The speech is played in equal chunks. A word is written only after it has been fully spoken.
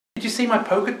Did you see my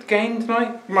poker game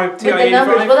tonight? My TI-85? With the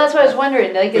numbers. Well, that's what I was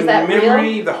wondering. Like, is that real? The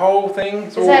memory, the whole thing.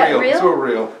 It's Is all that real. real? It's all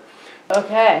real.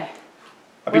 Okay.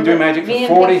 I've been doing magic for 40. Me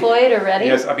and Pink Floyd are ready.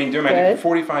 Yes, I've been doing magic for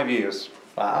 45 years.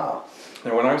 Wow.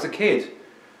 Now, when I was a kid,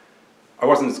 I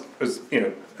wasn't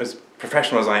as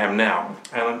professional as I am now,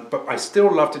 but I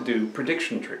still love to do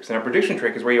prediction tricks. Now, a prediction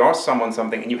trick is where you ask someone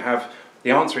something and you have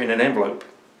the answer in an envelope.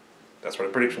 That's what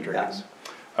a prediction trick is.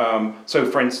 So,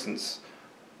 for instance,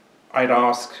 I'd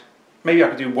ask, maybe I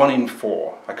could do 1 in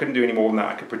 4. I couldn't do any more than that.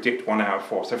 I could predict 1 out of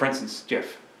 4. So, for instance,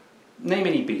 Jeff, name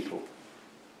any Beatle.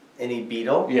 Any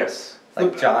Beatle? Yes.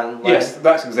 Like John Lennon? Yes,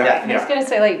 that's exactly. I was going to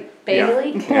say like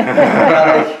Bailey.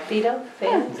 Yeah. Beatle?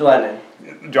 Lennon.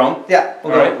 John? Yeah,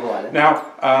 we'll go with Lennon.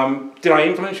 Now, did I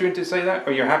influence you into say that?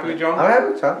 Are you happy with John? I'm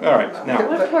happy with John. All right. Now,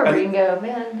 What poor Ringo,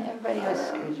 man. Everybody always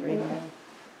screws Ringo.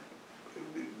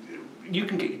 you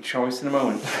can get your choice in a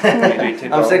moment.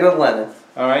 I'm sticking with Lennon.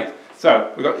 All right.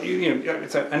 So we got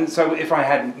so if I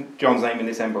had John's name in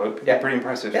this envelope, pretty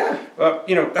impressive. Yeah.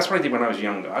 That's what I did when I was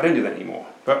younger. I don't do that anymore.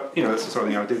 But that's the sort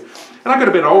of thing I do. And I got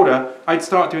a bit older. I'd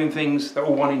start doing things that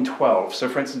were 1 in 12. So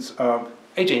for instance,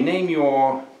 AJ, name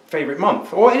your favorite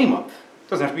month or any month.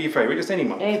 Doesn't have to be your favorite, just any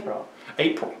month. April.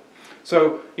 April.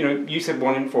 So you said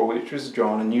 1 in 4, which was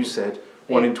John, and you said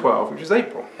 1 in 12, which is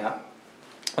April. Yeah.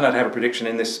 And I'd have a prediction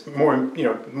in this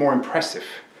more impressive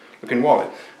looking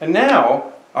wallet. And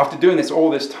now, after doing this all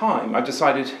this time, I've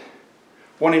decided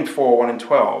 1 in 4, 1 in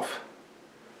 12.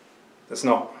 That's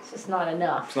not. It's just not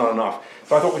enough. It's not enough.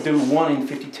 So I thought we'd do 1 in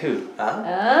 52. Oh.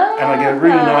 And I get a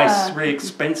really nice, really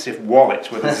expensive wallet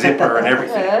with a zipper and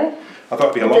everything. Okay. I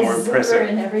thought it'd be a lot more impressive. Zipper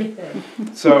and everything.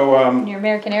 So Your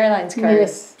American Airlines card.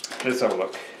 Yes. let's have a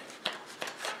look.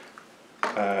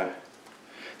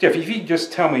 Jeff, if you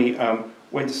just tell me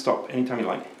when to stop anytime you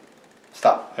like.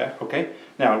 Stop. Yeah, okay.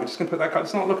 Now we're just going to put that card.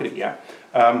 Let's not look at it yet.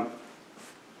 I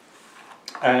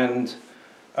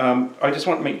just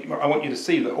want you to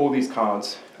see that all these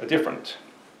cards are different.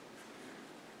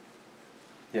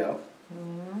 Yeah.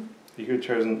 Mm-hmm. You could have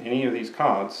chosen any of these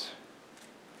cards.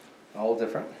 All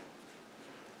different.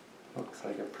 Looks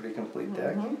like a pretty complete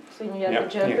deck. Mm-hmm. So you have the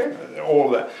Joker. Yeah, all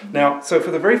of that. Mm-hmm. Now, so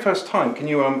for the very first time, can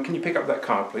you pick up that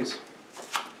card, please?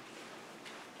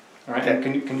 All right. Okay. And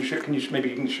maybe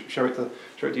you can show it to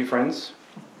your friends.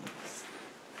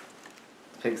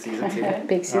 Big season too.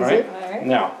 Big season. All right. All right.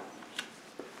 Now,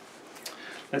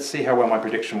 let's see how well my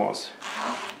prediction was.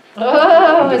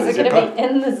 Oh, is it going to be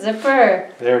in the zipper?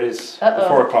 There it is. The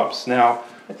 4 of clubs. Now,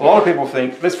 a lot of people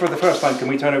think, for the first time, can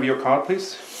we turn over your card,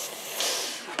 please?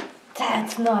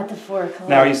 That's not the 4 of clubs.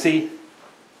 Now, you see,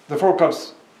 the 4 of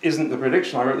clubs isn't the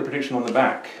prediction. I wrote the prediction on the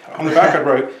back. On the back I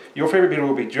wrote, your favourite Beatle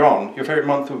will be John, your favourite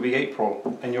month will be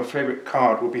April, and your favourite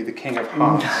card will be the King of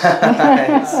Hearts.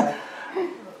 Nice.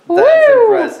 That's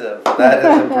impressive. That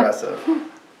is impressive.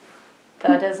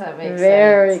 That doesn't make sense.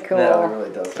 Very cool. No, it really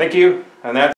doesn't. Thank you. And that's